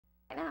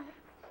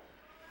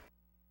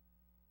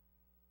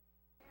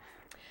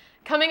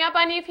Coming up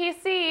on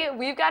UPC,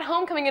 we've got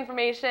homecoming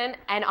information,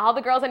 and all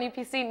the girls on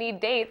UPC need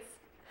dates.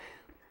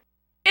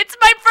 It's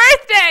my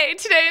birthday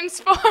today in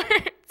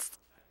sports.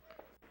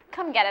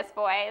 Come get us,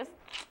 boys.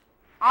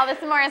 All this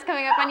and more is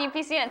coming up on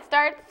UPC, and it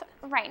starts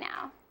right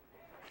now.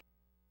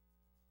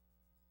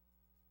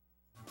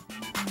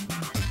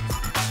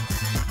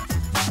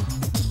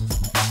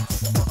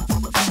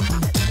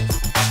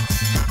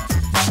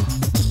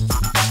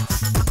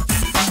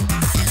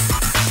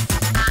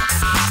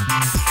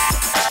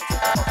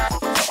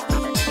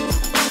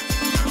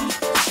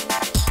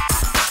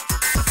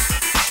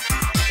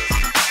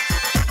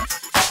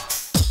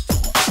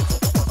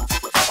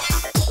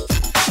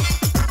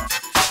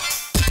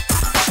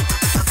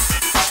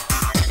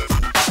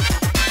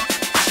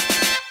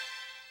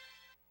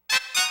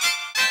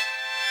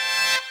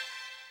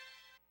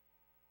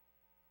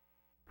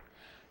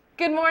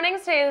 Good morning.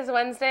 Today is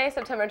Wednesday,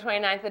 September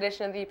 29th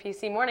edition of the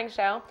UPC Morning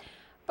Show.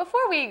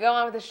 Before we go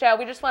on with the show,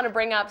 we just want to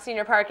bring up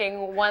senior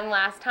parking one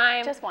last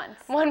time. Just once.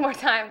 One more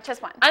time.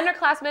 Just once.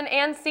 Underclassmen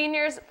and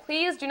seniors,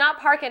 please do not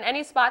park in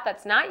any spot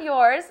that's not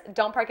yours.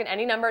 Don't park in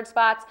any numbered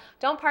spots.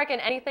 Don't park in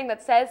anything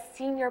that says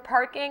senior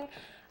parking.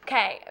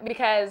 Okay,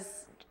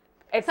 because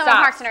Someone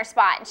parks in her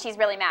spot, and she's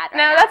really mad right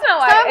now. No, that's not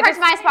why. Someone parked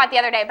my spot the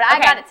other day, but I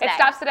got it today. It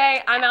stops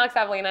today. I'm Alex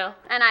Avellino.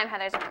 And I'm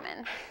Heather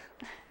Zimmerman.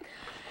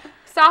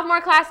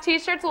 Sophomore class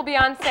t-shirts will be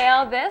on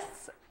sale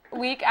this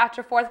week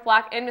after 4th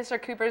block in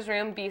Mr. Cooper's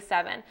room,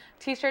 B7.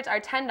 T-shirts are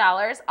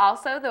 $10.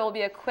 Also, there will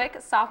be a quick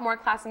sophomore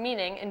class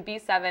meeting in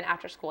B7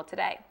 after school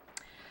today.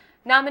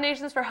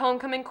 Nominations for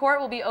homecoming court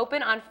will be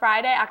open on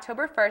Friday,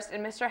 October 1st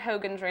in Mr.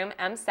 Hogan's room,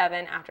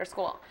 M7 after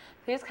school.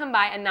 Please come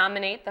by and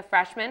nominate the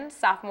freshmen,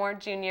 sophomore,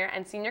 junior,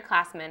 and senior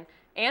classmen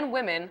and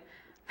women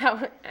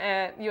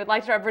that you would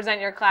like to represent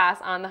your class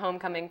on the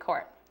homecoming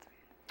court.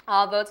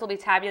 All votes will be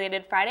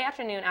tabulated Friday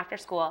afternoon after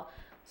school,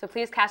 so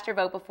please cast your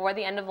vote before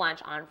the end of lunch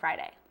on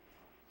Friday.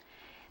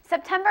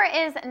 September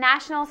is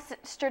National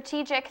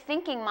Strategic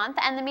Thinking Month,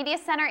 and the Media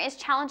Center is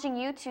challenging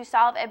you to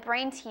solve a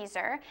brain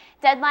teaser.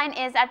 Deadline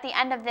is at the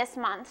end of this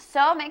month,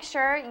 so make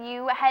sure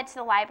you head to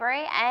the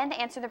library and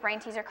answer the brain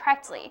teaser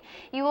correctly.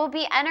 You will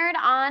be entered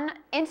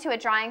into a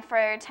drawing for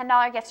a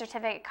 $10 gift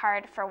certificate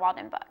card for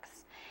Walden Books.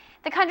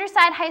 The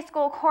Countryside High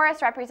School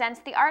Chorus represents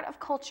the art of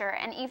culture,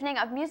 an evening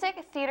of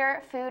music,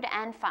 theater, food,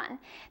 and fun.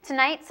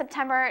 Tonight,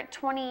 September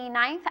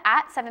 29th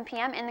at 7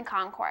 p.m. in the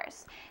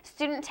concourse.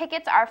 Student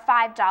tickets are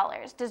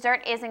 $5.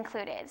 Dessert is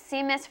included.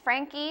 See Miss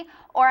Frankie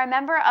or a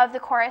member of the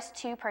chorus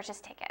to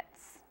purchase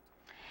tickets.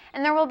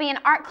 And there will be an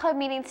art club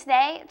meeting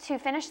today to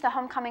finish the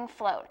homecoming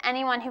float.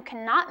 Anyone who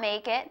cannot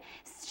make it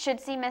should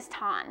see Miss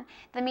Tan.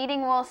 The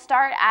meeting will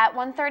start at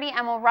 1:30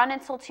 and will run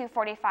until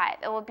 2:45.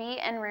 It will be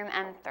in room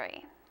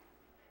M3.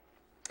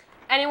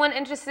 Anyone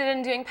interested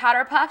in doing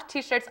powder puff,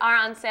 t-shirts are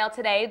on sale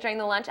today during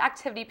the lunch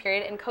activity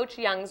period in Coach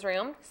Young's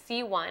room,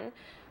 C1.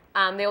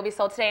 They will be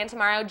sold today and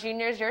tomorrow.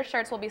 Juniors, your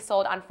shirts will be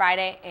sold on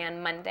Friday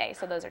and Monday,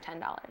 so those are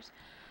 $10.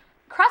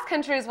 Cross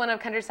country is one of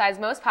Countryside's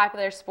most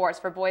popular sports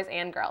for boys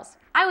and girls.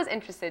 I was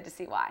interested to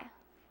see why.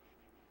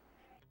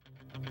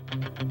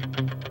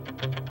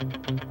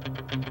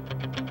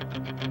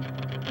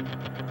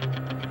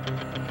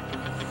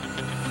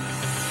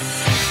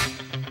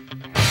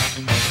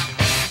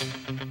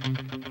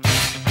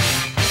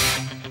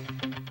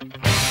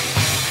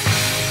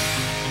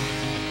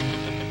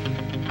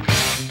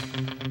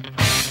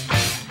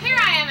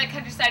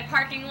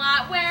 Parking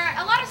lot where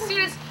a lot of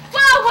students,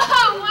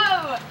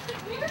 whoa!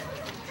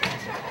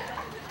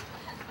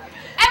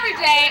 Every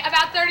day,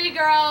 about 30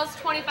 girls,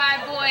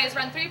 25 boys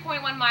run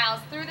 3.1 miles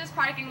through this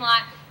parking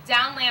lot,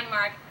 down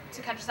Landmark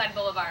to Countryside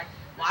Boulevard.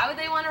 Why would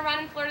they want to run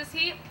in Florida's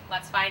heat?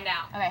 Let's find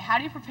out. Okay, how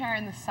do you prepare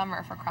in the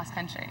summer for cross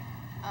country?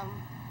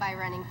 By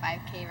running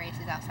 5K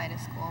races outside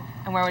of school.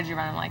 And where would you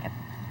run, like at?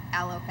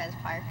 Al Lopez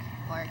Park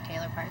or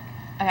Taylor Park.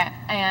 Okay,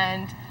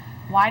 and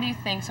why do you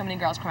think so many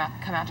girls come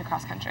out to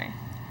cross country?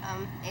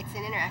 It's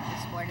an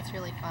interactive sport. It's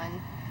really fun.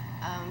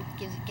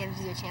 Gives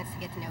you a chance to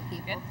get to know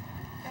people.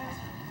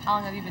 How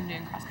long have you been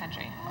doing cross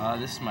country?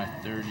 This is my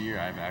 3rd year.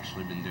 I've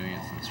actually been doing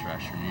it since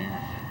freshman year.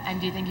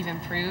 And do you think you've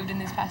improved in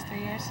these past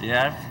 3 years?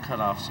 Yeah, I've cut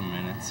off some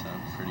minutes, so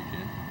pretty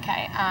good.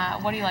 Okay,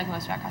 what do you like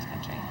most about cross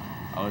country?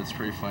 Oh, it's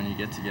pretty fun. You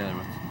get together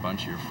with a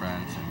bunch of your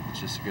friends, and it's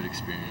just a good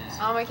experience.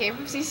 I came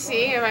from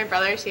CC, and my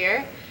brother's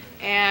here.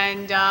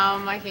 And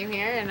I came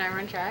here and I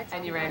run track.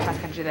 And you ran cross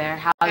country there.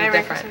 How is it different? I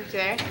ran cross country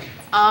there.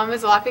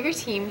 There's a lot bigger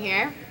team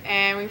here,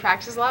 and we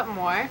practice a lot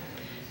more,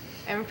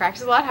 and we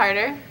practice a lot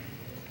harder,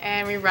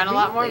 and we run a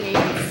lot more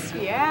meets.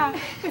 Yeah.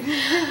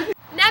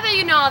 Now that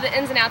you know all the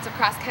ins and outs of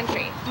cross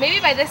country, maybe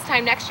by this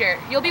time next year,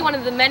 you'll be one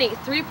of the many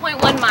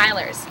 3.1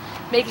 milers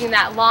making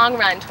that long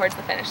run towards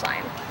the finish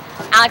line.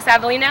 Alex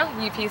Avellino,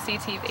 UPC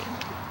TV.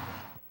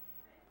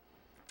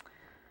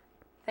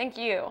 Thank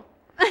you.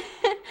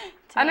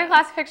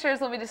 Underclass pictures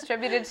will be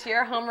distributed to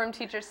your homeroom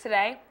teachers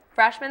today.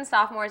 Freshmen,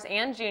 sophomores,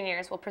 and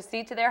juniors will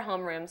proceed to their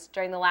homerooms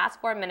during the last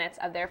 4 minutes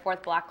of their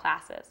 4th block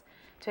classes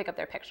to pick up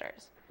their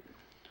pictures.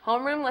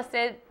 Homeroom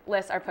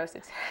lists are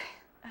posted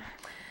today.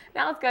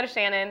 Now let's go to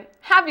Shannon.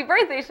 Happy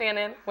birthday,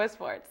 Shannon, with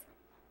sports.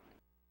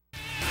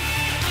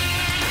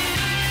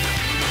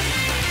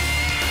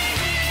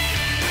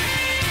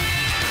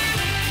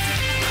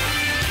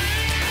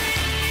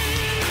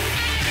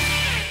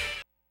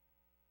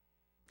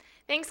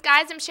 Thanks,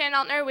 guys. I'm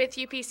Shannon Altner with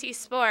UPC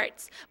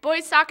Sports.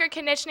 Boys soccer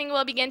conditioning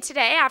will begin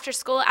today after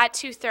school at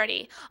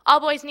 2:30. All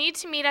boys need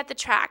to meet at the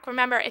track.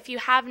 Remember, if you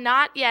have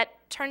not yet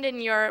turned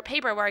in your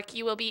paperwork,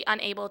 you will be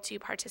unable to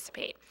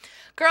participate.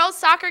 Girls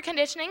soccer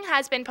conditioning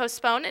has been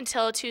postponed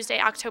until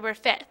Tuesday, October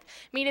 5th.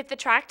 Meet at the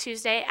track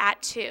Tuesday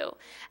at 2.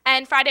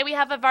 And Friday we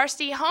have a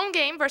varsity home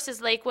game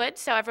versus Lakewood,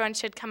 so everyone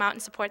should come out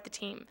and support the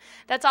team.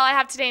 That's all I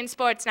have today in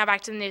sports. Now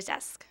back to the news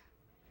desk.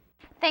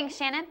 Thanks,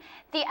 Shannon.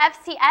 The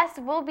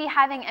FCS will be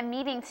having a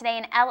meeting today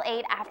in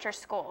L8 after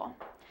school.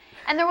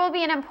 And there will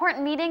be an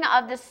important meeting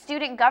of the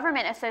Student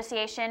Government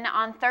Association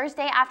on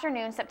Thursday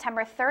afternoon,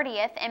 September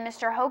 30th in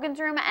Mr. Hogan's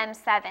room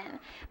M7.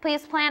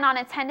 Please plan on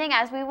attending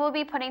as we will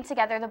be putting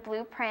together the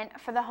blueprint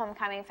for the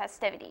homecoming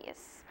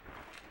festivities.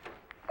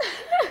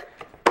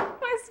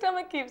 My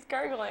stomach keeps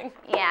gurgling.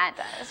 Yeah, it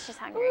does. She's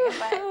hungry.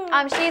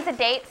 But she needs a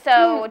date,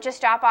 so just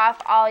drop off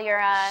all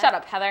your Shut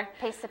up, Heather.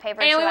 piece of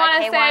paper. And we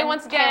want to say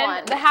once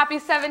again the happy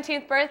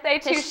 17th birthday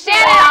to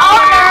Shannon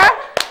Altner.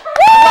 Altner.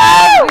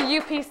 Love the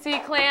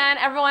UPC clan.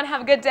 Everyone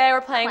have a good day.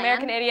 We're playing Clan.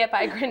 American Idiot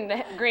by Green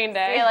Day.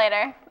 See you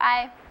later.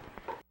 Bye.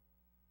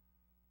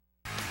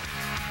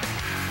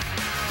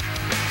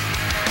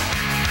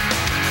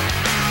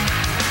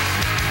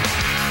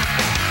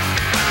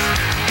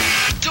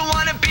 Don't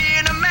wanna be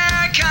an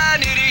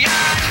American idiot.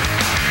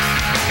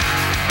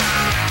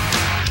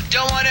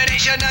 Don't want a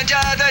nation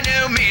under the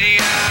new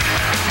media.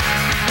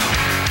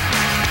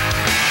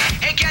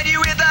 And can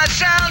you hear the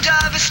sound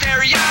of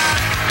hysteria?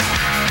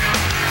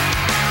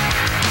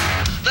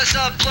 The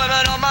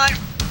subliminal mind,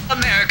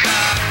 America.